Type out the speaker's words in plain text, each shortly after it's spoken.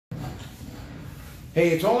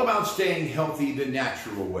Hey, it's all about staying healthy the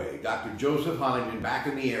natural way. Dr. Joseph Honeyman back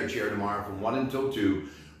in the air chair tomorrow from 1 until 2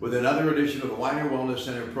 with another edition of the Weiner Wellness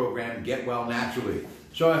Center program, Get Well Naturally.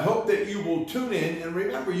 So I hope that you will tune in, and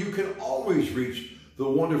remember, you can always reach the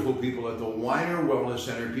wonderful people at the Weiner Wellness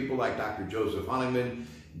Center, people like Dr. Joseph Honeyman,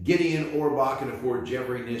 Gideon Orbach, and of course,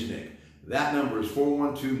 Jeffrey Nisnik. That number is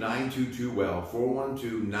 412-922-WELL,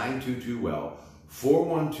 412-922-WELL,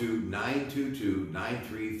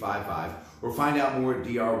 412-922-9355, or find out more at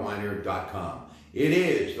drweiner.com. It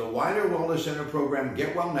is the Weiner Wellness Center program,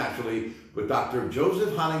 Get Well Naturally, with Dr.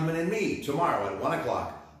 Joseph Honeyman and me tomorrow at 1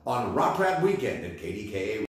 o'clock on Pratte Weekend at Kdka.